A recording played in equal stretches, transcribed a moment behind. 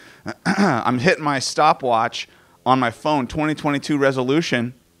I'm hitting my stopwatch on my phone, 2022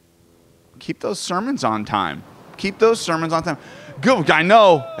 resolution. Keep those sermons on time. Keep those sermons on time. Good, I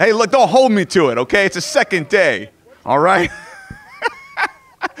know. Hey, look, don't hold me to it, okay? It's a second day, all right?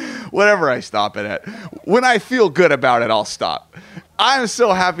 Whatever I stop it at. When I feel good about it, I'll stop. I'm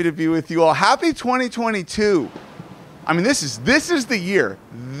so happy to be with you all. Happy 2022. I mean, this is the year.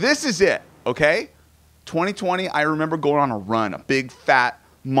 This is it, okay? 2020, I remember going on a run, a big, fat,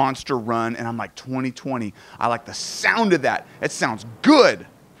 monster run, and I'm like, 2020, I like the sound of that. It sounds good.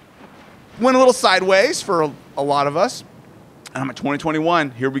 Went a little sideways for a lot of us. And I'm at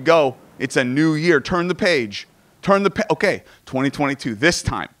 2021, here we go. It's a new year. Turn the page. Okay, 2022, this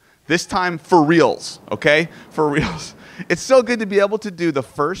time for reals, okay? For reals. It's so good to be able to do the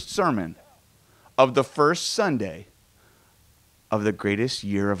first sermon of the first Sunday of the greatest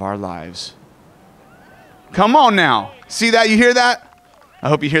year of our lives. Come on now. See that? You hear that? I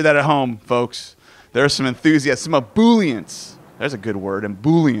hope you hear that at home, folks. There's some enthusiasts, some ebullience. There's a good word,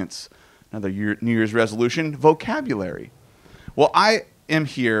 ebullience. Another New Year's resolution, vocabulary. Well, I am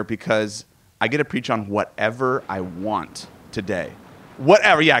here because I get to preach on whatever I want today.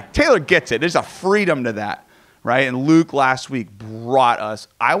 Whatever, yeah, Taylor gets it. There's a freedom to that, right? And Luke last week brought us,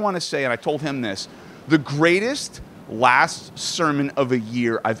 I want to say, and I told him this, the greatest last sermon of a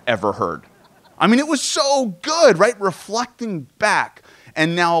year I've ever heard. I mean, it was so good, right? Reflecting back.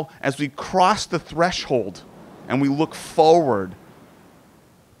 And now, as we cross the threshold and we look forward,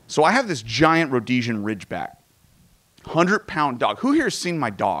 so I have this giant Rhodesian Ridgeback, 100-pound dog. Who here has seen my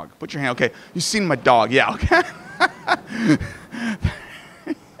dog? Put your hand. Okay, you've seen my dog. Yeah, okay.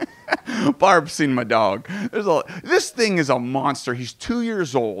 Barb's seen my dog. This thing is a monster. He's 2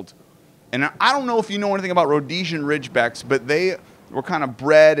 years old. And I don't know if you know anything about Rhodesian Ridgebacks, but they were kind of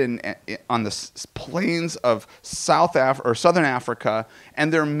bred on the plains of Southern Africa,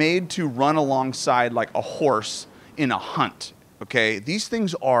 and they're made to run alongside like a horse in a hunt. Okay, these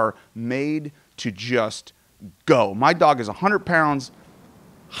things are made to just go. My dog is 100 pounds,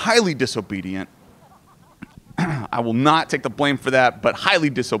 highly disobedient. I will not take the blame for that, but highly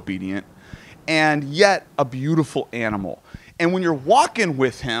disobedient, and yet a beautiful animal. And when you're walking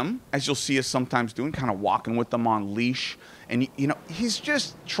with him, as you'll see us sometimes doing, kind of walking with them on leash, and you know he's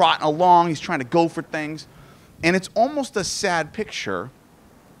just trotting along, he's trying to go for things, and it's almost a sad picture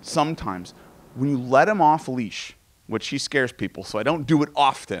sometimes when you let him off leash, which he scares people, so I don't do it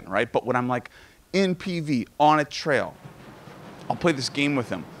often, right? But when I'm like in PV, on a trail, I'll play this game with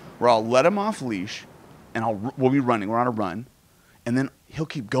him where I'll let him off leash, and we'll be running, we're on a run, and then he'll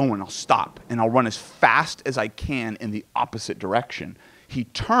keep going, I'll stop, and I'll run as fast as I can in the opposite direction. He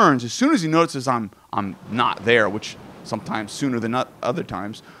turns, as soon as he notices I'm not there, which sometimes sooner than other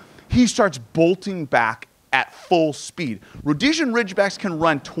times, he starts bolting back at full speed. Rhodesian Ridgebacks can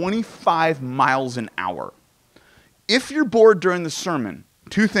run 25 miles an hour. If you're bored during the sermon,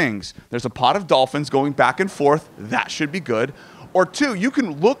 two things. There's a pod of dolphins going back and forth. That should be good. Or two, you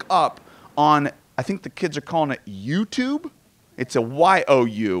can look up on, I think the kids are calling it YouTube. It's a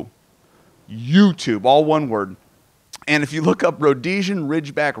Y-O-U. YouTube, all one word. And if you look up Rhodesian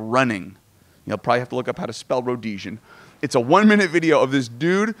Ridgeback running, you'll probably have to look up how to spell Rhodesian. It's a 1-minute video of this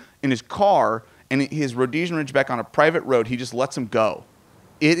dude in his car and his Rhodesian Ridgeback on a private road. He just lets him go.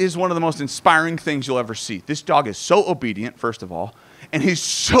 It is one of the most inspiring things you'll ever see. This dog is so obedient, first of all, and he's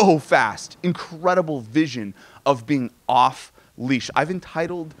so fast. Incredible vision of being off leash. I've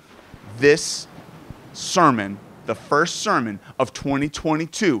entitled this sermon, the first sermon of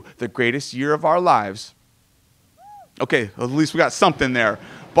 2022, the greatest year of our lives. Okay, at least we got something there.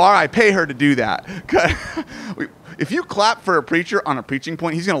 Bar, I pay her to do that. If you clap for a preacher on a preaching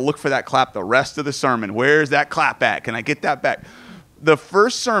point, he's going to look for that clap the rest of the sermon. Where's that clap at? Can I get that back? The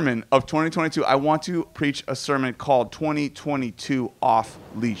first sermon of 2022, I want to preach a sermon called 2022 Off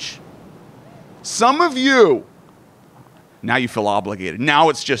Leash. Some of you, now you feel obligated. Now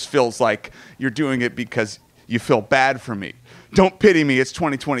it just feels like you're doing it because you feel bad for me. Don't pity me. It's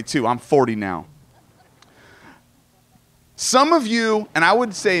 2022. I'm 40 now. Some of you, and I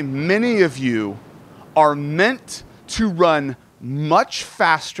would say many of you, are meant to run much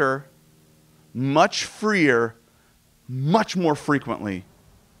faster, much freer, much more frequently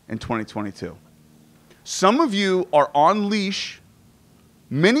in 2022. Some of you are on leash.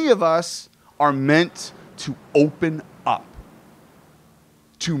 Many of us are meant to open up,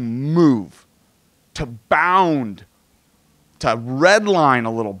 to move, to bound, to redline a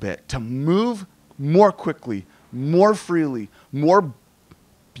little bit, to move more quickly, more freely, more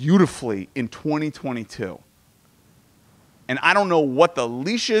beautifully in 2022. And I don't know what the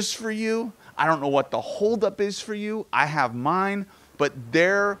leash is for you. I don't know what the holdup is for you. I have mine, but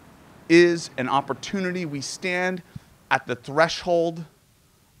there is an opportunity. We stand at the threshold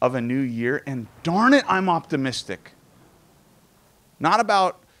of a new year, and darn it, I'm optimistic. Not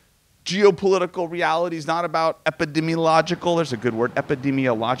about geopolitical realities, not about epidemiological, there's a good word,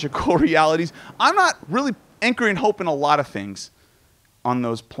 epidemiological realities. I'm not really anchoring hope in a lot of things on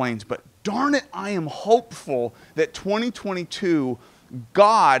those planes, but darn it, I am hopeful that 2022,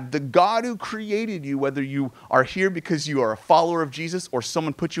 God, the God who created you, whether you are here because you are a follower of Jesus or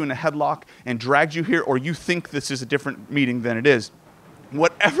someone put you in a headlock and dragged you here, or you think this is a different meeting than it is,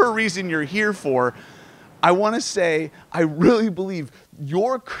 whatever reason you're here for, I want to say, I really believe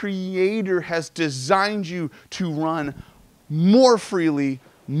your Creator has designed you to run more freely,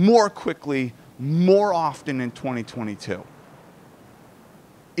 more quickly, more often in 2022.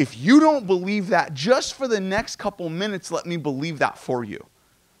 If you don't believe that, just for the next couple minutes, let me believe that for you.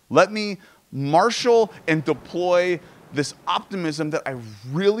 Let me marshal and deploy this optimism that I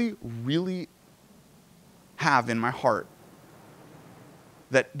really, really have in my heart.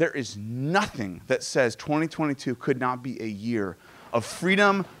 That there is nothing that says 2022 could not be a year of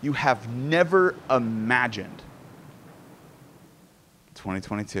freedom you have never imagined.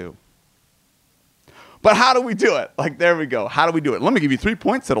 2022. But how do we do it? Like, there we go. How do we do it? Let me give you 3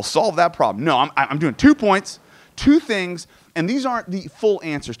 points that'll solve that problem. No, I'm doing 2 points, 2 things, and these aren't the full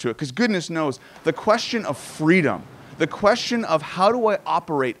answers to it, because goodness knows, the question of freedom, the question of how do I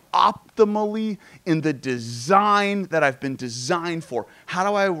operate optimally in the design that I've been designed for? How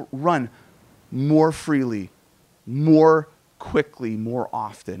do I run more freely, more quickly, more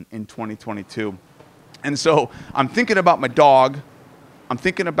often in 2022? And so I'm thinking about my dog. I'm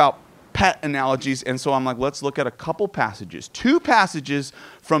thinking about pet analogies, and so I'm like, let's look at a couple passages. 2 passages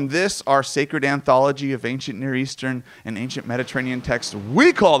from this, our sacred anthology of ancient Near Eastern and ancient Mediterranean texts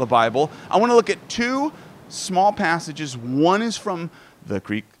we call the Bible. I want to look at 2 small passages. One is from the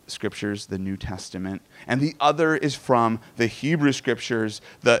Greek scriptures, the New Testament, and the other is from the Hebrew scriptures,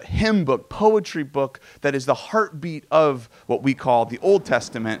 the hymn book, poetry book that is the heartbeat of what we call the Old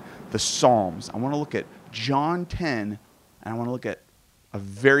Testament, the Psalms. I want to look at John 10, and I want to look at a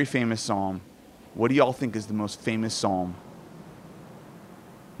very famous psalm. What do y'all think is the most famous psalm?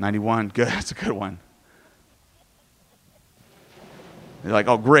 91. Good. That's a good one. You're like,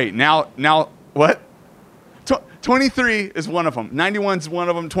 oh, great. Now, what? 23 is one of them. 91 is one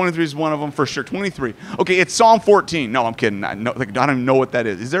of them. 23 is one of them for sure. 23. Okay, it's Psalm 14. No, I'm kidding. I don't even know what that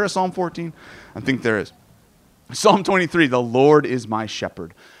is. Is there a Psalm 14? I think there is. Psalm 23, the Lord is my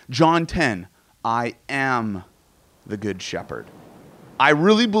shepherd. John 10, I am the good shepherd. I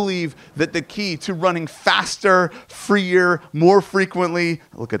really believe that the key to running faster, freer, more frequently,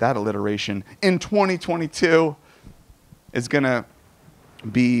 look at that alliteration, in 2022 is going to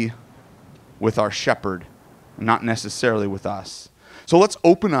be with our shepherd, not necessarily with us. So let's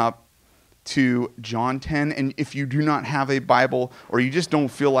open up to John 10. And if you do not have a Bible, or you just don't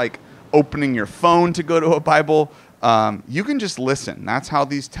feel like opening your phone to go to a Bible, you can just listen. That's how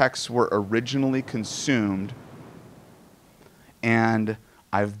these texts were originally consumed. And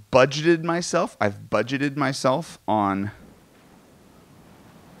I've budgeted myself on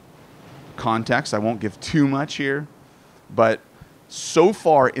context. I won't give too much here, but so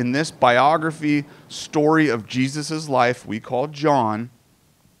far in this biography story of Jesus' life we call John,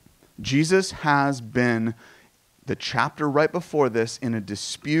 Jesus has been, the chapter right before this, in a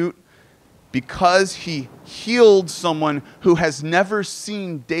dispute because he healed someone who has never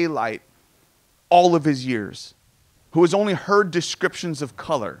seen daylight all of his years, who has only heard descriptions of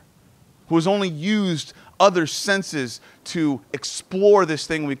color, who has only used other senses to explore this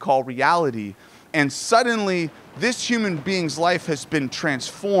thing we call reality. And suddenly, this human being's life has been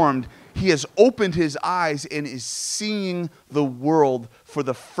transformed. He has opened his eyes and is seeing the world for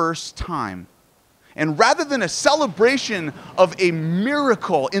the first time. And rather than a celebration of a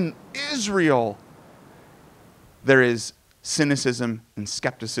miracle in Israel, there is cynicism and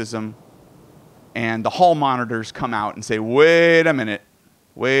skepticism. And the hall monitors come out and say, wait a minute.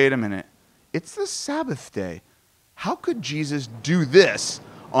 It's the Sabbath day. How could Jesus do this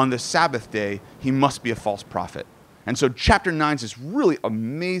on the Sabbath day? He must be a false prophet. And so chapter 9 is this really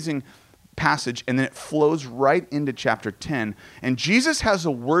amazing passage, and then it flows right into chapter 10. And Jesus has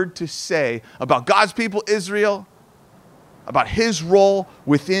a word to say about God's people, Israel, about his role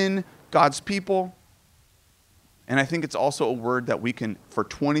within God's people. And I think it's also a word that we can, for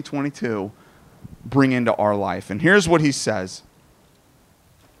 2022, bring into our life. And here's what he says.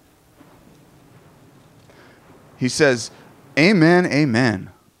 He says, amen, amen.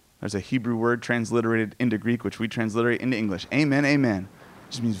 There's a Hebrew word transliterated into Greek, which we transliterate into English. Amen, amen.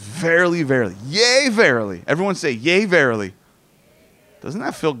 It just means verily, verily. Yea, verily. Everyone say, yea, verily. Doesn't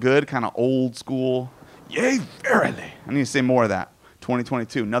that feel good? Kind of old school. Yea, verily. I need to say more of that.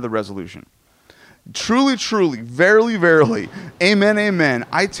 2022, another resolution. Truly, truly, verily, verily, amen, amen.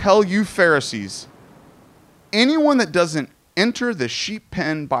 I tell you, Pharisees, anyone that doesn't enter the sheep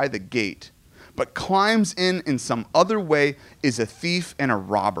pen by the gate, but climbs in some other way, is a thief and a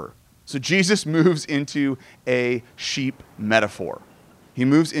robber. So Jesus moves into a sheep metaphor. He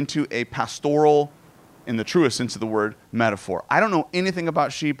moves into a pastoral, in the truest sense of the word, metaphor. I don't know anything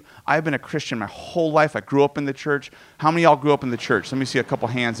about sheep. I've been a Christian my whole life. I grew up in the church. How many of y'all grew up in the church? Let me see a couple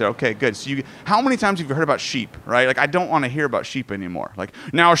hands there. Okay, good. So how many times have you heard about sheep, right? Like, I don't want to hear about sheep anymore. Like,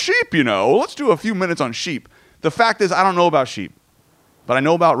 now sheep, let's do a few minutes on sheep. The fact is, I don't know about sheep, but I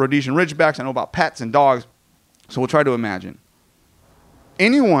know about Rhodesian Ridgebacks. I know about pets and dogs. So we'll try to imagine.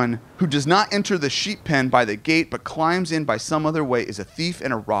 Anyone who does not enter the sheep pen by the gate, but climbs in by some other way, is a thief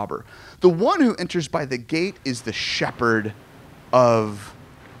and a robber. The one who enters by the gate is the shepherd of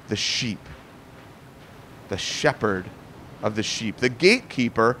the sheep. The shepherd of the sheep. The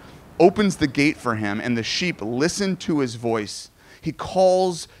gatekeeper opens the gate for him, and the sheep listen to his voice. He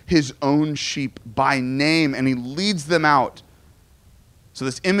calls his own sheep by name, and he leads them out. So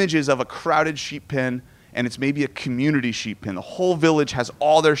this image is of a crowded sheep pen, and it's maybe a community sheep pen. The whole village has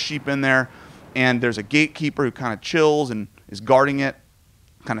all their sheep in there, and there's a gatekeeper who kind of chills and is guarding it,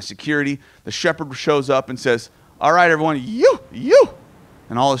 kind of security. The shepherd shows up and says, all right, everyone, you.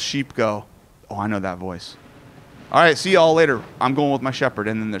 And all his sheep go, oh, I know that voice. All right, see you all later. I'm going with my shepherd.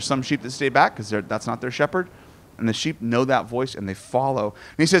 And then there's some sheep that stay back because that's not their shepherd. And the sheep know that voice, and they follow.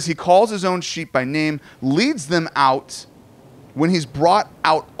 And he says he calls his own sheep by name, leads them out. When he's brought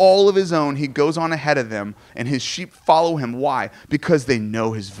out all of his own, he goes on ahead of them, and his sheep follow him. Why? Because they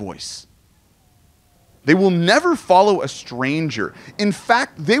know his voice. They will never follow a stranger. In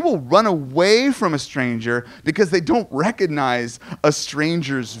fact, they will run away from a stranger because they don't recognize a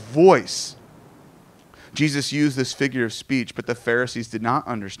stranger's voice. Jesus used this figure of speech, but the Pharisees did not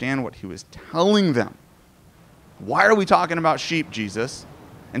understand what he was telling them. Why are we talking about sheep, Jesus?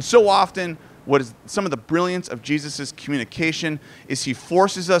 And so often, what is some of the brilliance of Jesus' communication is he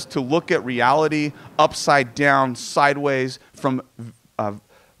forces us to look at reality upside down, sideways, from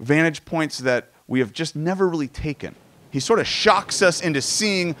vantage points that we have just never really taken. He sort of shocks us into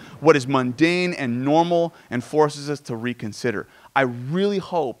seeing what is mundane and normal and forces us to reconsider. I really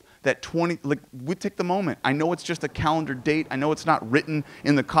hope that we take the moment. I know it's just a calendar date. I know it's not written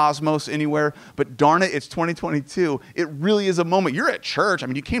in the cosmos anywhere, but darn it, it's 2022. It really is a moment. You're at church. I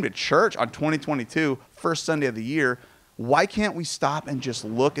mean, you came to church on 2022, first Sunday of the year. Why can't we stop and just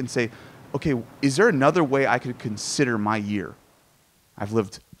look and say, okay, is there another way I could consider my year? I've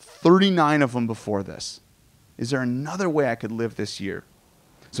lived 39 of them before this. Is there another way I could live this year?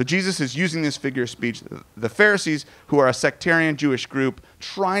 So Jesus is using this figure of speech. The Pharisees, who are a sectarian Jewish group,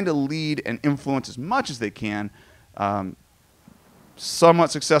 trying to lead and influence as much as they can, somewhat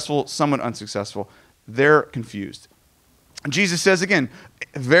successful, somewhat unsuccessful. They're confused. And Jesus says again,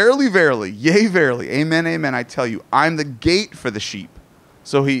 verily, verily, yea, verily, amen, amen, I tell you, I'm the gate for the sheep.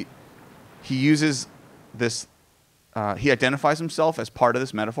 So he uses this, he identifies himself as part of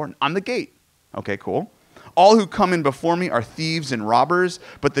this metaphor. I'm the gate. Okay, cool. All who come in before me are thieves and robbers,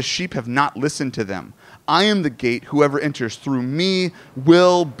 but the sheep have not listened to them. I am the gate. Whoever enters through me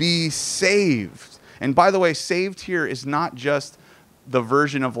will be saved. And by the way, saved here is not just the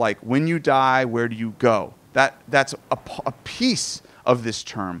version of like, when you die, where do you go? That's a piece of this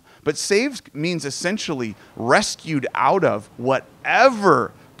term. But saved means essentially rescued out of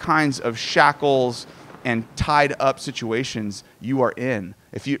whatever kinds of shackles and tied up situations you are in.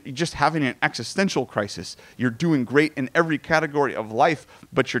 If you're just having an existential crisis, you're doing great in every category of life,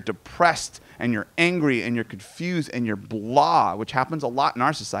 but you're depressed and you're angry and you're confused and you're blah, which happens a lot in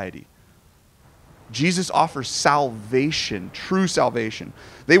our society. Jesus offers salvation, true salvation.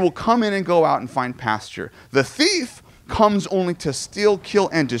 They will come in and go out and find pasture. The thief comes only to steal, kill,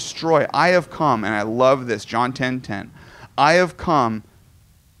 and destroy. I have come, and I love this, John 10:10. I have come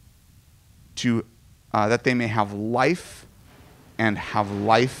to that they may have life and have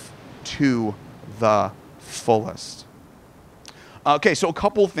life to the fullest. Okay, so a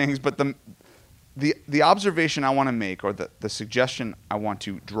couple of things, but the observation I want to make, or the suggestion I want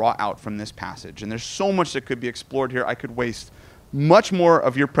to draw out from this passage, and there's so much that could be explored here. I could waste much more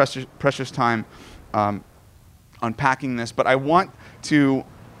of your precious time unpacking this, but I want to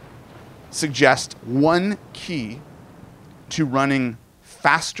suggest one key to running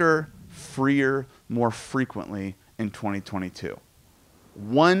faster, freer, more frequently in 2022.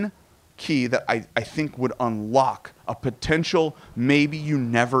 One key that I think would unlock a potential maybe you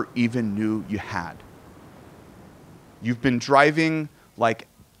never even knew you had. You've been driving like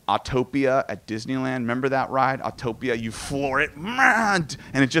Autopia at Disneyland. Remember that ride, Autopia? You floor it, and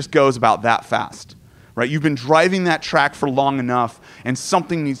it just goes about that fast, right? You've been driving that track for long enough, and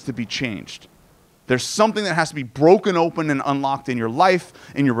something needs to be changed. There's something that has to be broken open and unlocked in your life,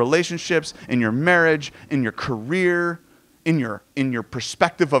 in your relationships, in your marriage, in your career, in your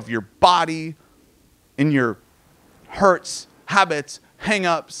perspective of your body, in your hurts, habits,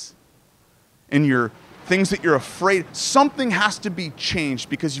 hang-ups, in your things that you're afraid. Something has to be changed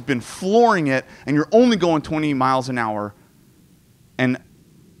because you've been flooring it and you're only going 20 miles an hour. And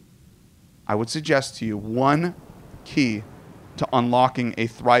I would suggest to you one key to unlocking a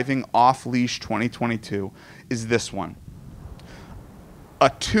thriving off-leash 2022 is this one.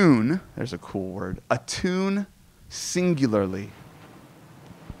 Attune, there's a cool word, attune singularly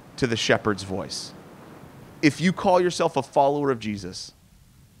to the shepherd's voice. If you call yourself a follower of Jesus,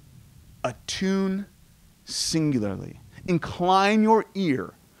 attune singularly. Incline your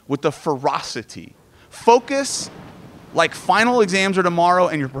ear with the ferocity. Focus like final exams are tomorrow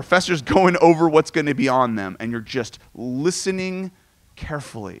and your professor's going over what's going to be on them, and you're just listening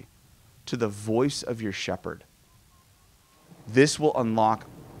carefully to the voice of your shepherd. This will unlock,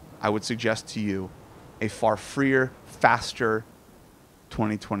 I would suggest to you, a far freer, faster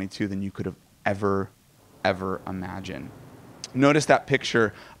 2022 than you could have ever imagined. Notice that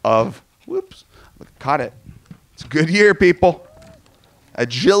picture of, whoops, caught it. It's a good year, people.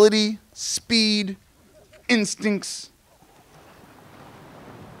 Agility, speed, instincts.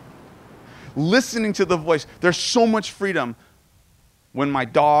 Listening to the voice. There's so much freedom when my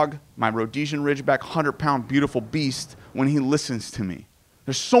dog, my Rhodesian Ridgeback, 100-pound beautiful beast, when he listens to me.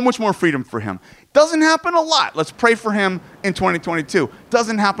 There's so much more freedom for him. Doesn't happen a lot. Let's pray for him in 2022.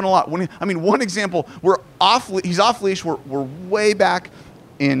 Doesn't happen a lot. One example, he's off leash. We're way back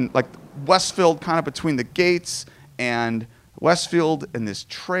in like Westfield, kind of between the gates and Westfield and this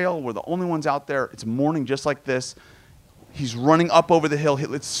trail. We're the only ones out there. It's morning just like this. He's running up over the hill.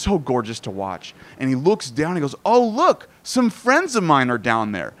 It's so gorgeous to watch. And he looks down and he goes, oh, look, some friends of mine are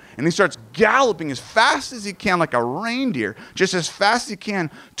down there. And he starts galloping as fast as he can, like a reindeer, just as fast as he can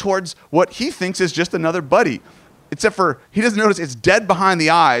towards what he thinks is just another buddy. Except for he doesn't notice it's dead behind the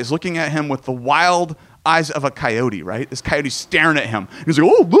eyes, looking at him with the wild eyes of a coyote, right? This coyote's staring at him. And he's like,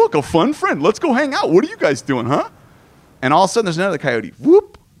 oh, look, a fun friend. Let's go hang out. What are you guys doing, huh? And all of a sudden, there's another coyote.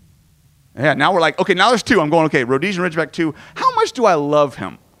 Whoop. Yeah, now we're like, okay, now there's two. I'm going, okay, Rhodesian Ridgeback 2. How much do I love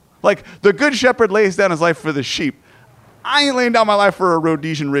him? Like, the good shepherd lays down his life for the sheep. I ain't laying down my life for a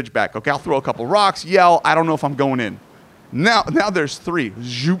Rhodesian Ridgeback. Okay, I'll throw a couple rocks, yell. I don't know if I'm going in. Now there's three.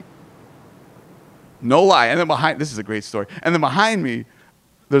 Zoop. No lie. And then this is a great story. And then behind me,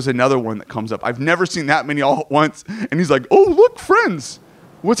 there's another one that comes up. I've never seen that many all at once. And he's like, oh, look, friends.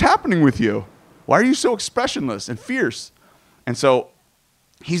 What's happening with you? Why are you so expressionless and fierce? And so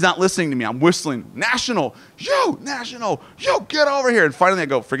he's not listening to me. I'm whistling, national, yo, get over here. And finally I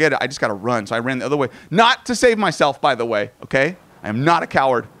go, forget it. I just got to run. So I ran the other way. Not to save myself, by the way, okay? I am not a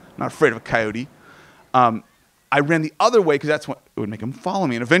coward. I'm not afraid of a coyote. I ran the other way because that's what it would make him follow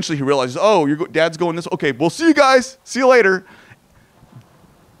me. And eventually he realizes, oh, your dad's going this way. Okay, we'll see you guys. See you later.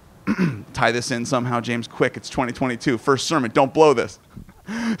 Tie this in somehow, James, quick. It's 2022. First sermon. Don't blow this.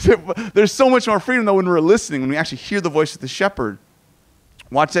 There's so much more freedom, though, when we're listening, when we actually hear the voice of the shepherd.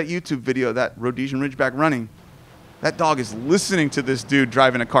 Watch that YouTube video of that Rhodesian Ridgeback running. That dog is listening to this dude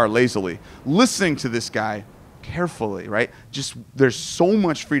driving a car lazily, listening to this guy carefully, right? Just there's so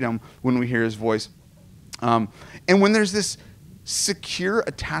much freedom when we hear his voice. And when there's this secure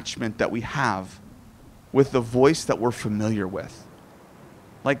attachment that we have with the voice that we're familiar with.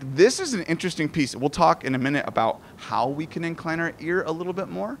 Like, this is an interesting piece. We'll talk in a minute about how we can incline our ear a little bit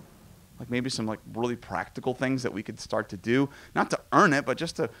more. Like maybe some like really practical things that we could start to do, not to earn it, but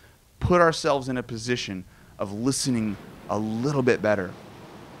just to put ourselves in a position of listening a little bit better.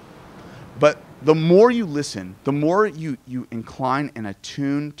 But the more you listen, the more you incline and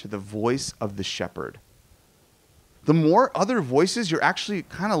attune to the voice of the shepherd, the more other voices, you're actually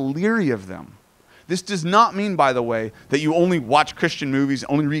kind of leery of them. This does not mean, by the way, that you only watch Christian movies,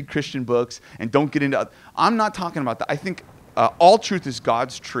 only read Christian books, and don't get into. I'm not talking about that. I think all truth is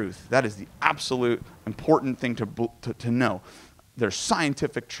God's truth. That is the absolute important thing to know. There's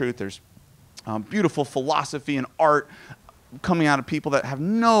scientific truth. There's beautiful philosophy and art coming out of people that have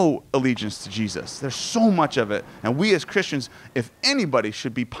no allegiance to Jesus. There's so much of it. And we as Christians, if anybody,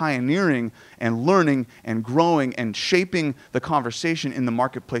 should be pioneering and learning and growing and shaping the conversation in the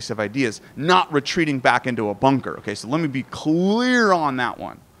marketplace of ideas, not retreating back into a bunker. Okay, so let me be clear on that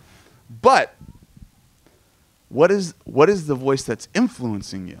one. But what is the voice that's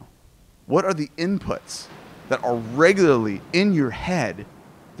influencing you? What are the inputs? that are regularly in your head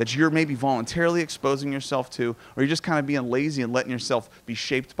that you're maybe voluntarily exposing yourself to, or you're just kind of being lazy and letting yourself be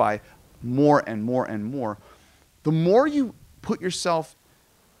shaped by more and more and more, the more you put yourself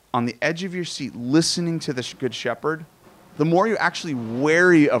on the edge of your seat listening to the Good Shepherd, the more you're actually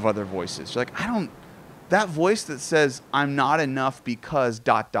wary of other voices. You're like, that voice that says, I'm not enough because ...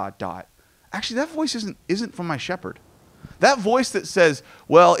 Actually, that voice isn't from my shepherd. That voice that says,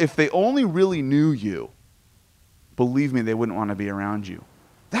 well, if they only really knew you, believe me, they wouldn't want to be around you.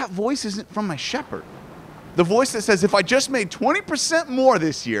 That voice isn't from my shepherd. The voice that says, if I just made 20% more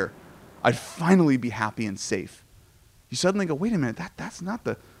this year, I'd finally be happy and safe. You suddenly go, wait a minute,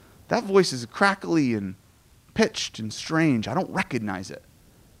 that voice is crackly and pitched and strange. I don't recognize it.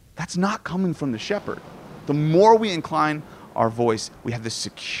 That's not coming from the shepherd. The more we incline our voice, we have this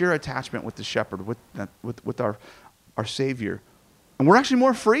secure attachment with the shepherd, with our Savior. And we're actually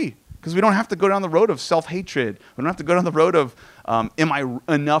more free because we don't have to go down the road of self-hatred. We don't have to go down the road of, am I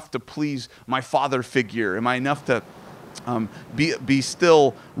enough to please my father figure? Am I enough to be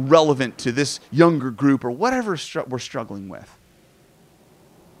still relevant to this younger group or whatever we're struggling with?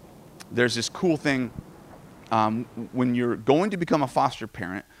 There's this cool thing when you're going to become a foster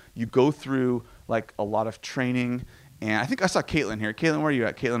parent, you go through like a lot of training. And I think I saw Caitlin here. Caitlin, where are you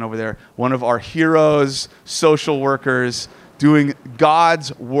at? Caitlin over there. One of our heroes, social workers, doing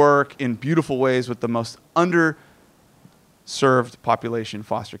God's work in beautiful ways with the most underserved population,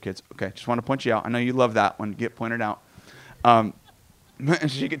 foster kids. Okay, just want to point you out. I know you love that one. Get pointed out.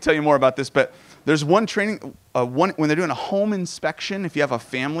 She could tell you more about this, but there's one training, when they're doing a home inspection, if you have a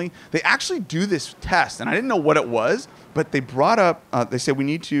family, they actually do this test. And I didn't know what it was, but they brought up, they said we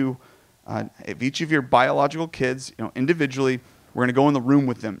need to, if each of your biological kids, individually, we're going to go in the room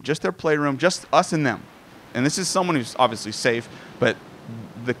with them, just their playroom, just us and them. And this is someone who's obviously safe, but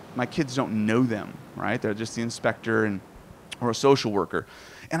my kids don't know them, right? They're just the inspector or a social worker.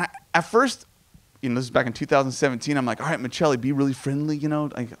 And at first, this is back in 2017, I'm like, all right, Michelli, be really friendly,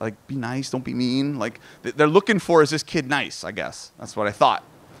 like be nice, don't be mean. Like they're looking for, is this kid nice, I guess. That's what I thought.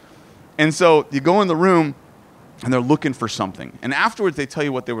 And so you go in the room, and they're looking for something. And afterwards, they tell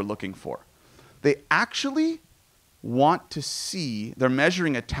you what they were looking for. They actually want to see, they're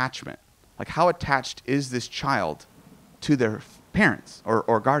measuring attachment. Like how attached is this child to their parents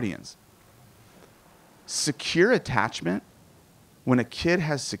or guardians? Secure attachment, when a kid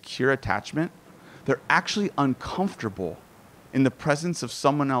has secure attachment, they're actually uncomfortable in the presence of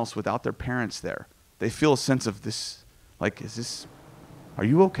someone else without their parents there. They feel a sense of this, like, are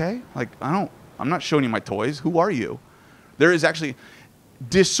you okay? Like, I'm not showing you my toys. Who are you? There is actually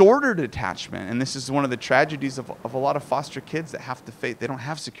disordered attachment, and this is one of the tragedies of a lot of foster kids that have to face. They don't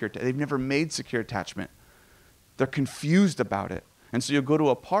have secure. They've never made secure attachment. They're confused about it, and so you'll go to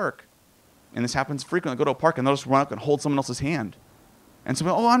a park, and this happens frequently. Go to a park, and they'll just run up and hold someone else's hand, and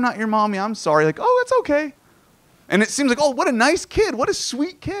someone, oh, I'm not your mommy. I'm sorry. Like, oh, it's okay, and it seems like, oh, what a nice kid. What a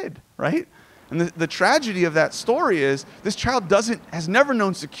sweet kid, right? And the tragedy of that story is this child has never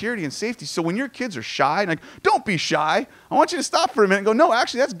known security and safety. So when your kids are shy, like, don't be shy. I want you to stop for a minute and go, no,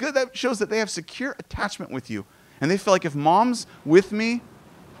 actually, that's good. That shows that they have secure attachment with you. And they feel like if mom's with me,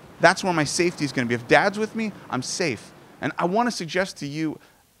 that's where my safety is going to be. If dad's with me, I'm safe. And I want to suggest to you,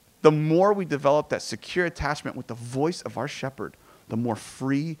 the more we develop that secure attachment with the voice of our shepherd, the more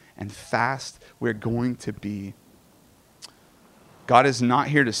free and fast we're going to be. God is not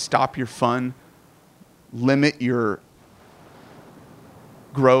here to stop your fun, limit your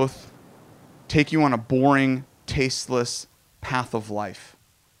growth, take you on a boring, tasteless path of life.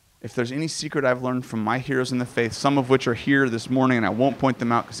 If there's any secret I've learned from my heroes in the faith, some of which are here this morning, and I won't point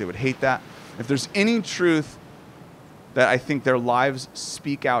them out because they would hate that. If there's any truth that I think their lives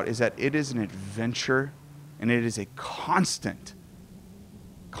speak out, is that it is an adventure and it is a constant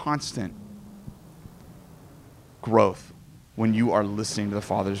growth when you are listening to the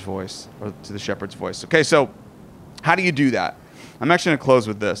Father's voice or to the shepherd's voice. Okay, so how do you do that? I'm actually going to close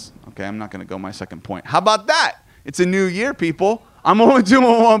with this. Okay, I'm not going to go my second point. How about that? It's a new year, people. I'm only doing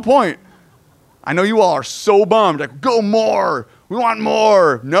 1 point. I know you all are so bummed. Like, go more. We want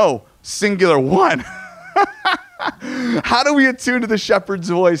more. No, singular one. How do we attune to the shepherd's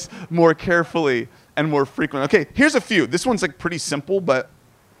voice more carefully and more frequently? Okay, here's a few. This one's like pretty simple, but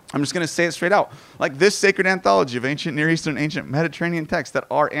I'm just going to say it straight out. Like this sacred anthology of ancient Near Eastern, ancient Mediterranean texts that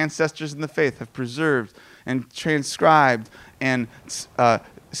our ancestors in the faith have preserved and transcribed and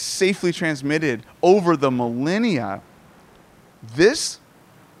safely transmitted over the millennia. This,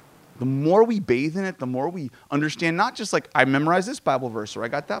 the more we bathe in it, the more we understand, not just like I memorized this Bible verse or I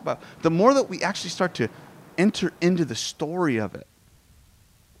got that Bible, the more that we actually start to enter into the story of it,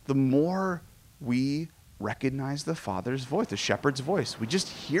 the more we recognize the Father's voice, the shepherd's voice. We just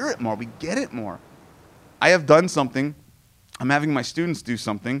hear it more. We get it more. I have done something. I'm having my students do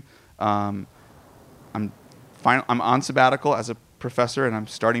something. I'm on sabbatical as a professor, and I'm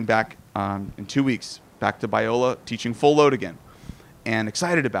starting back in 2 weeks, back to Biola, teaching full load again, and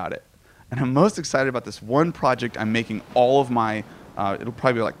excited about it. And I'm most excited about this one project I'm making all of my, it'll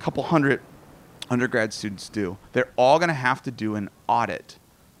probably be like a couple hundred undergrad students do. They're all going to have to do an audit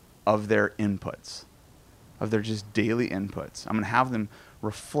of their inputs, of their just daily inputs. I'm going to have them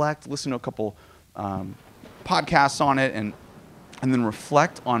reflect, listen to a couple podcasts on it, and then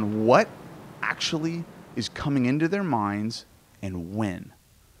reflect on what actually is coming into their minds and when.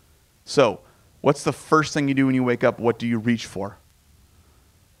 So, what's the first thing you do when you wake up? What do you reach for?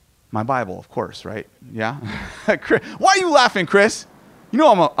 My Bible, of course, right? Yeah? Why are you laughing, Chris? You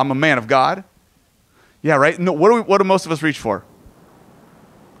know I'm a man of God. Yeah, right? No, what do most of us reach for?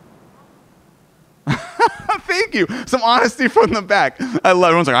 Thank you. Some honesty from the back. I love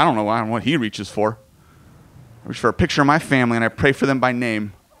everyone's like, I don't know what he reaches for. I reach for a picture of my family, and I pray for them by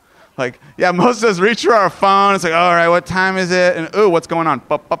name. Like, yeah, most of us reach for our phone. It's like, all right, what time is it? And, ooh, what's going on?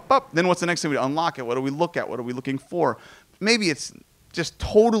 Bup, bup, bup. Then what's the next thing we do? Unlock it. What do we look at? What are we looking for? Maybe it's just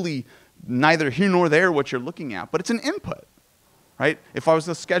totally neither here nor there what you're looking at, but it's an input, right? If I was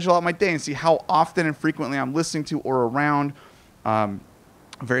to schedule out my day and see how often and frequently I'm listening to or around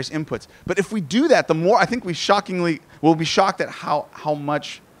various inputs. But if we do that, the more I think we'll be shocked at how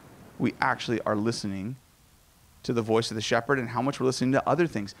much we actually are listening to the voice of the shepherd and how much we're listening to other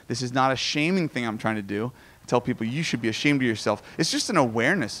things. This is not a shaming thing I'm trying to do. I tell people you should be ashamed of yourself. It's just an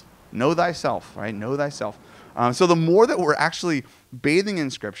awareness. Know thyself, right? Know thyself. So the more that we're actually bathing in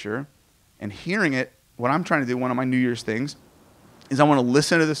Scripture and hearing it, what I'm trying to do, one of my New Year's things, is I want to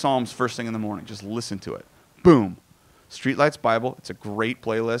listen to the Psalms first thing in the morning. Just listen to it. Boom. Streetlights Bible. It's a great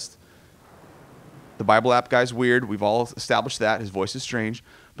playlist. The Bible app guy's weird. We've all established that. His voice is strange.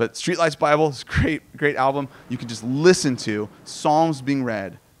 But Streetlights Bible is a great album. You can just listen to Psalms being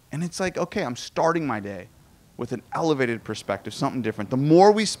read. And it's like, okay, I'm starting my day with an elevated perspective, something different. The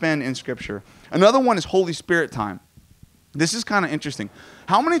more we spend in Scripture. Another one is Holy Spirit time. This is kind of interesting.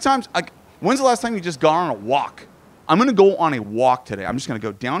 How many times, when's the last time you just got on a walk? I'm going to go on a walk today. I'm just going to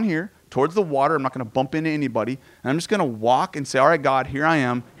go down here towards the water. I'm not going to bump into anybody. And I'm just going to walk and say, all right, God, here I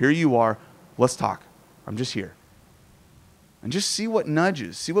am. Here you are. Let's talk. I'm just here. And just see what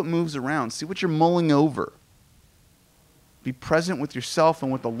nudges, see what moves around, see what you're mulling over. Be present with yourself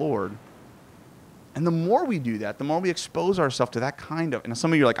and with the Lord. And the more we do that, the more we expose ourselves to that kind of, and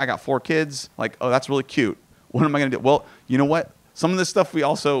some of you are like, I got 4 kids. Like, oh, that's really cute. What am I going to do? Well, you know what? Some of this stuff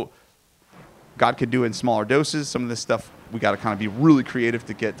God could do in smaller doses. Some of this stuff we got to kind of be really creative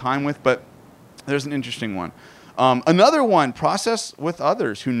to get time with. But there's an interesting one. Another one, process with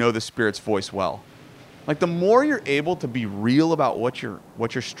others who know the Spirit's voice well. Like the more you're able to be real about what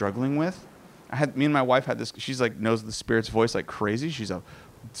you're struggling with. Me and my wife had this. She's like knows the Spirit's voice like crazy. She's a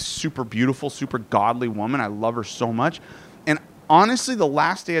super beautiful, super godly woman. I love her so much. And honestly, the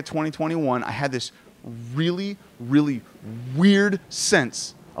last day of 2021, I had this really, really weird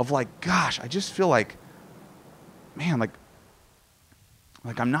sense of like, gosh, I just feel like, man,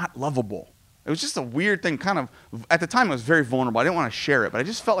 like I'm not lovable. It was just a weird thing, kind of, at the time I was very vulnerable. I didn't want to share it, but I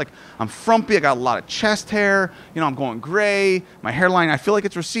just felt like I'm frumpy. I got a lot of chest hair. I'm going gray. My hairline, I feel like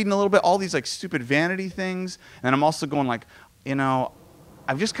it's receding a little bit. All these like stupid vanity things. And I'm also going like,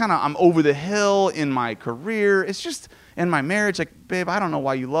 I'm over the hill in my career. It's just in my marriage, like, babe, I don't know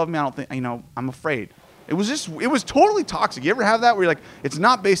why you love me. I don't think, I'm afraid. It was totally toxic. You ever have that where you're like, it's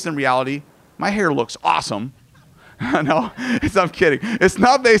not based in reality. My hair looks awesome. No, I'm kidding. It's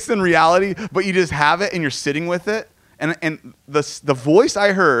not based in reality, but you just have it and you're sitting with it. And the voice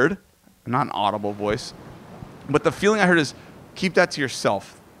I heard, not an audible voice, but the feeling I heard is, keep that to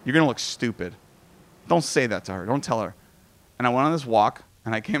yourself. You're going to look stupid. Don't say that to her. Don't tell her. And I went on this walk,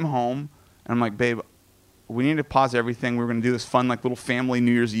 and I came home, and I'm like, babe, we need to pause everything. We're going to do this fun, like, little family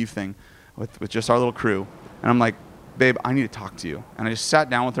New Year's Eve thing with just our little crew. And I'm like, babe, I need to talk to you. And I just sat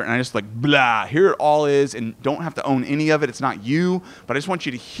down with her, and I just like, blah, here it all is, and don't have to own any of it. It's not you, but I just want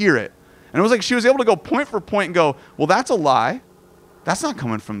you to hear it. And it was like she was able to go point for point and go, well, that's a lie. That's not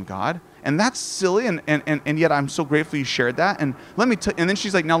coming from God. And that's silly, and yet I'm so grateful you shared that. And and then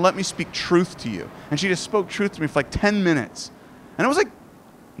she's like, now let me speak truth to you. And she just spoke truth to me for like 10 minutes. And I was like,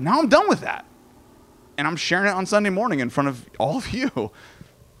 now I'm done with that. And I'm sharing it on Sunday morning in front of all of you.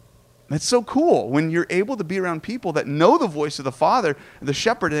 It's so cool when you're able to be around people that know the voice of the Father, the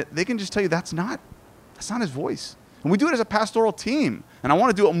shepherd. They can just tell you that's not his voice. And we do it as a pastoral team. And I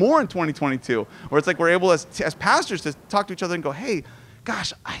want to do it more in 2022, where it's like we're able as pastors to talk to each other and go, hey,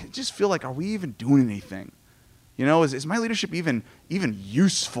 gosh, I just feel like, are we even doing anything? You know, is my leadership even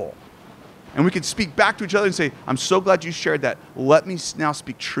useful? And we can speak back to each other and say, I'm so glad you shared that. Let me now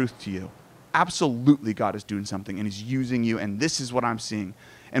speak truth to you. Absolutely, God is doing something, and he's using you, and this is what I'm seeing.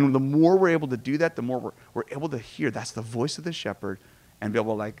 And the more we're able to do that, the more we're able to hear that's the voice of the shepherd, and be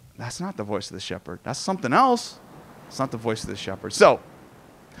able to like, that's not the voice of the shepherd. That's something else. It's not the voice of the shepherd. So,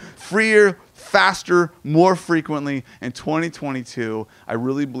 freer, faster, more frequently in 2022, I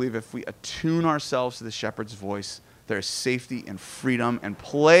really believe if we attune ourselves to the shepherd's voice, there is safety and freedom and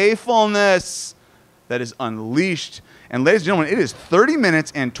playfulness that is unleashed. And ladies and gentlemen, it is 30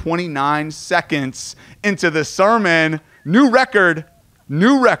 minutes and 29 seconds into the sermon. New record,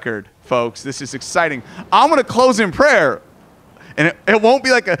 folks. This is exciting. I'm going to close in prayer. And it won't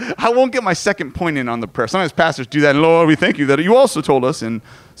be like I won't get my second point in on the prayer. Sometimes pastors do that. And Lord, we thank you that you also told us in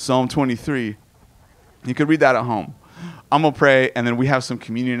Psalm 23. You could read that at home. I'm going to pray, and then we have some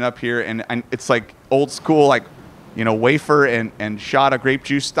communion up here. And it's like old school, like, you know, wafer and shot of grape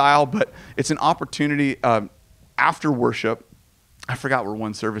juice style. But it's an opportunity after worship. I forgot we're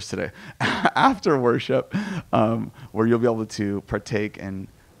one service today. After worship, where you'll be able to partake and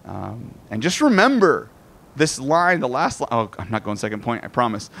just remember this line, the last line. Oh, I'm not going second point, I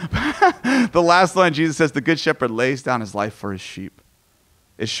promise. The last line, Jesus says, the good shepherd lays down his life for his sheep.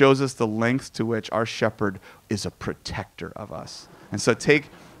 It shows us the length to which our shepherd is a protector of us. And so take,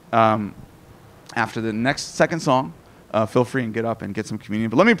 after the second song, feel free and get up and get some communion.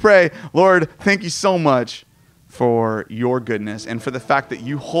 But let me pray. Lord, thank you so much for your goodness and for the fact that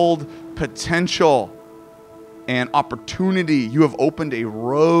you hold potential and opportunity. You have opened a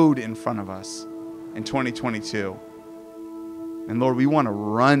road in front of us in 2022. And Lord, we want to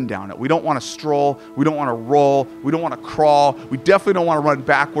run down it. We don't want to stroll. We don't want to roll. We don't want to crawl. We definitely don't want to run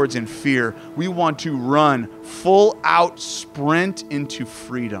backwards in fear. We want to run full out sprint into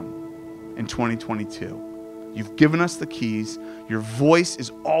freedom in 2022. You've given us the keys. Your voice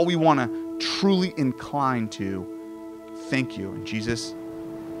is all we want to truly incline to. Thank you. And Jesus,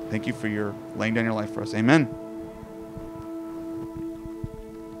 thank you for your laying down your life for us. Amen.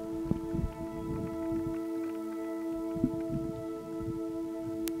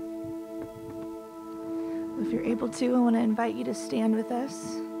 If you're able to, I want to invite you to stand with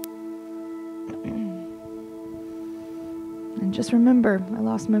us. And just remember, I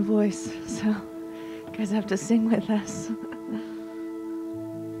lost my voice, so you guys have to sing with us.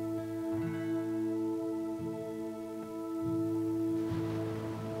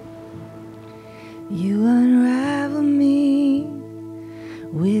 You unravel me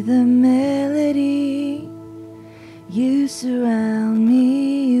with a melody. You surround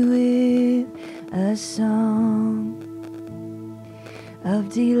me with a song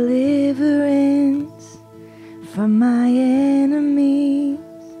of deliverance from my enemies,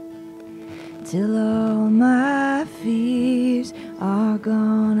 till all my fears are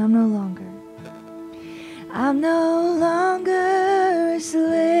gone. I'm no longer a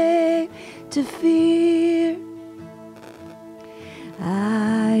slave to fear.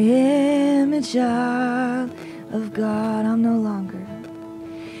 I am a child of God.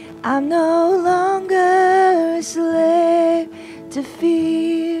 I'm no longer a slave to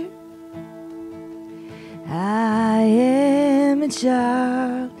fear. I am a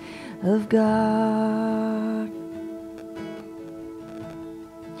child of God.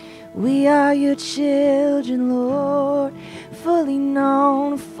 We are your children, Lord, fully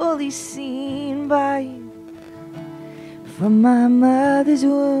known, fully seen by you. From my mother's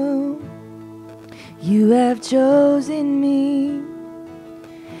womb, you have chosen me.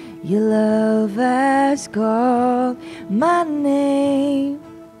 Your love has called my name.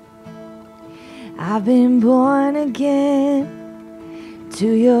 I've been born again to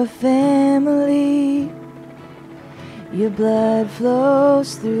your family. Your blood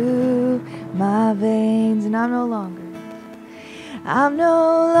flows through my veins, and I'm no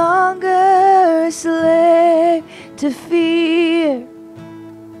longer a slave to fear.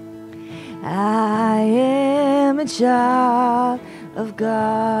 I am a child of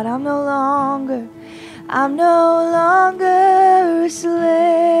God. I'm no longer a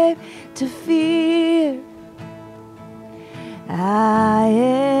slave to fear. I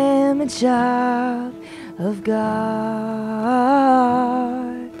am a child of God.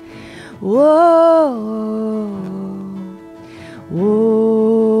 Whoa,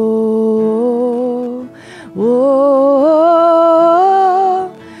 whoa, whoa,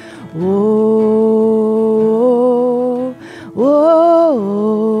 whoa,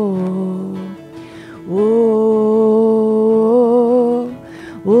 whoa, whoa,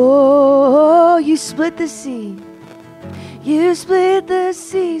 whoa. You split the sea. You split the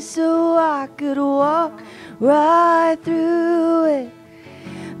sea so I could walk right through it.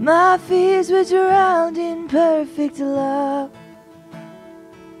 My fears were drowned in perfect love.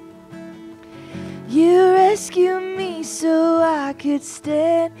 You rescued me so I could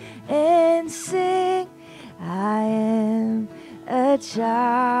stand and sing. I am a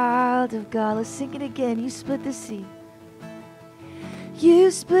child of God. Let's sing it again. You split the sea.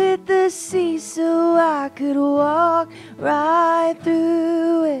 You split the sea so I could walk right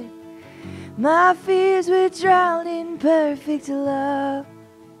through it. My fears were drowned in perfect love.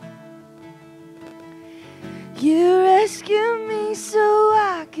 You rescued me so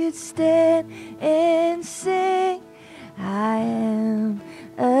I could stand and sing. I am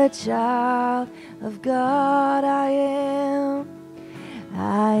a child of God. I am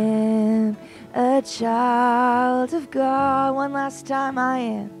a child of God. One last time.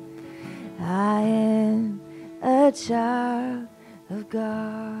 I am a child of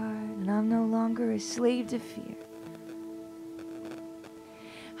God. And I'm no longer a slave to fear.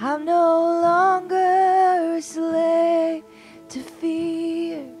 I'm no longer a slave to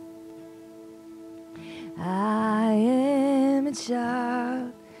fear. I am a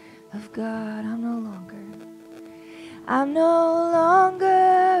child of God. I'm no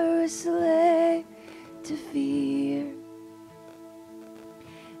longer a slave to fear.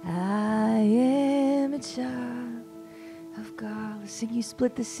 I am a child of God. Let's sing You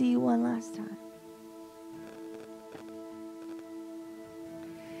Split the Sea one last time.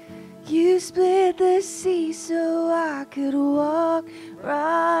 You split the sea so I could walk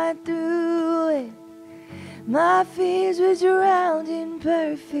right through it. My fears were drowned in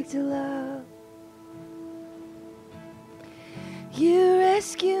perfect love. You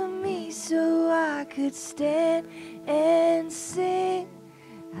rescued me so I could stand and sing.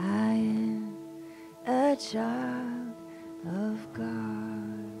 I am a child of God.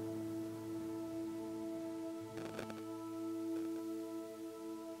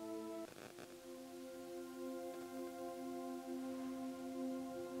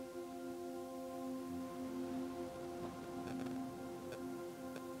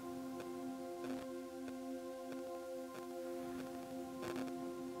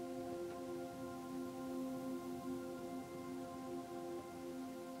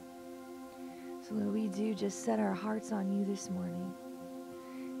 So Lord, we do just set our hearts on you this morning.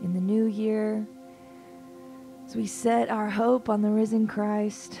 In the new year, as we set our hope on the risen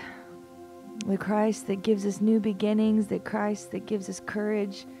Christ, the Christ that gives us new beginnings, the Christ that gives us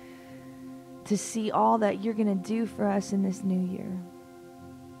courage to see all that you're going to do for us in this new year.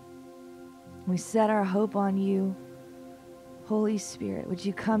 We set our hope on you. Holy Spirit, would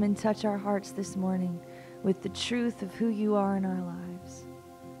you come and touch our hearts this morning with the truth of who you are in our lives.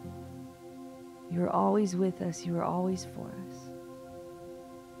 You are always with us. You are always for us.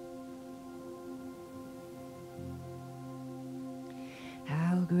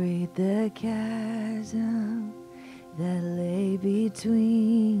 How great the chasm that lay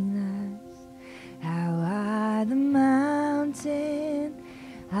between us. How high the mountain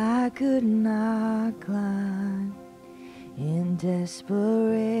I could not climb. In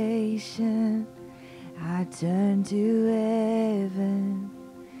desperation, I turned to heaven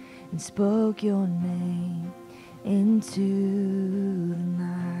and spoke your name into the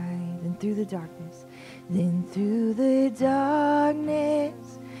night. And through the darkness, then through the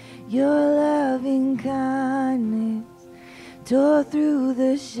darkness, your loving kindness tore through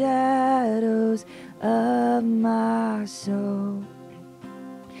the shadows of my soul.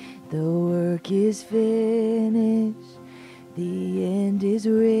 The work is finished, the end is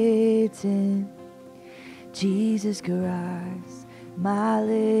written. Jesus Christ, my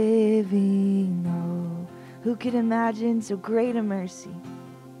living hope. Who could imagine so great a mercy?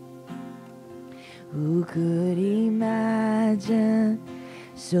 Who could imagine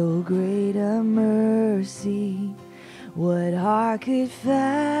so great a mercy? What heart could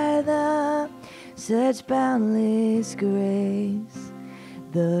fathom such boundless grace?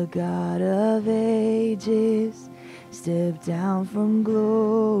 The God of ages stepped down from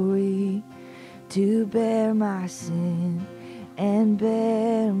glory to bear my sin and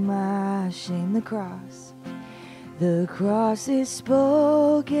bear my shame. The cross is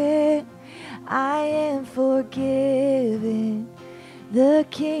spoken, I am forgiven. The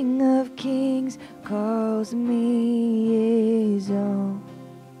King of Kings calls me his own.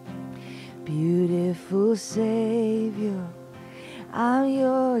 Beautiful Savior, I'm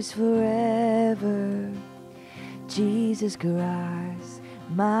yours forever. Jesus Christ,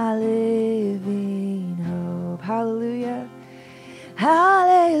 my living hope. Hallelujah,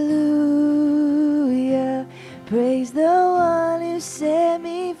 hallelujah. Praise the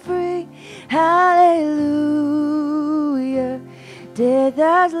Death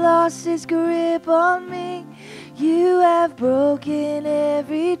has lost its grip on me. You have broken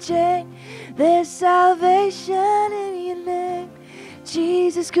every chain. There's salvation in your name.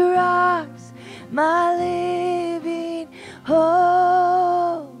 Jesus Christ, my living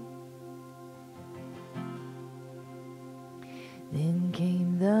hope. Then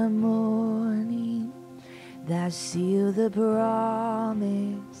came the morning that sealed the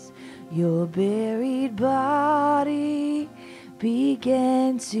promise. Your buried body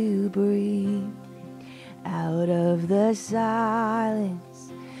began to breathe. Out of the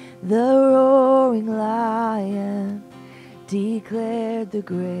silence, the roaring lion declared the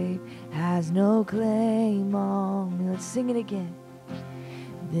grave has no claim on me. Let's sing it again.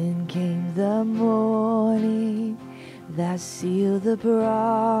 Then came the morning that sealed the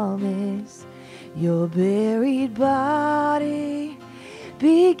promise. Your buried body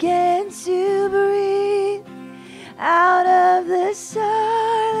began to breathe. Out of the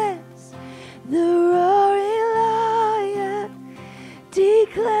silence, the roaring lion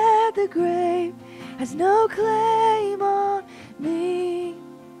declared the grave has no claim on me.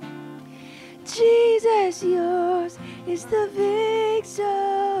 Jesus, yours is the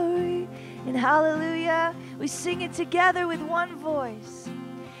victory. And hallelujah, we sing it together with one voice.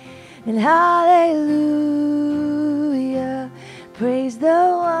 And hallelujah, praise the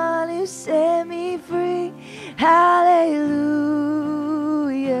one who set me free. Hallelujah,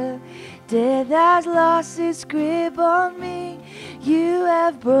 death has lost its grip on me. You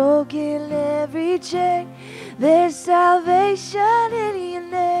have broken every chain. There's salvation in your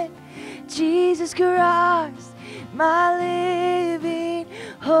name. Jesus Christ, my living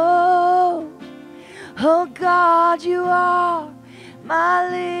hope. Oh God, you are my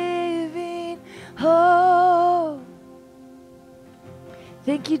living hope.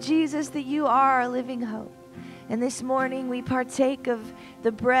 Thank you, Jesus, that you are our living hope. And this morning we partake of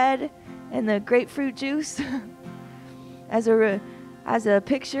the bread and the grapefruit juice as a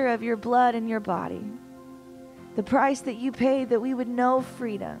picture of your blood and your body. The price that you paid that we would know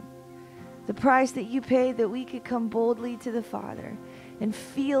freedom. The price that you paid that we could come boldly to the Father and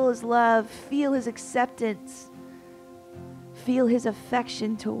feel his love, feel his acceptance, feel his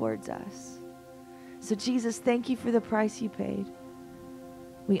affection towards us. So Jesus, thank you for the price you paid.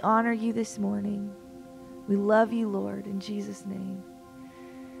 We honor you this morning. We love you, Lord, in Jesus' name.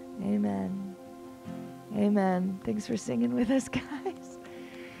 Amen. Amen. Thanks for singing with us, guys.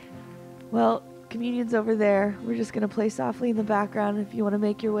 Well, communion's over there. We're just going to play softly in the background. If you want to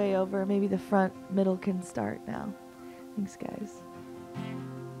make your way over, maybe the front, middle can start now. Thanks, guys.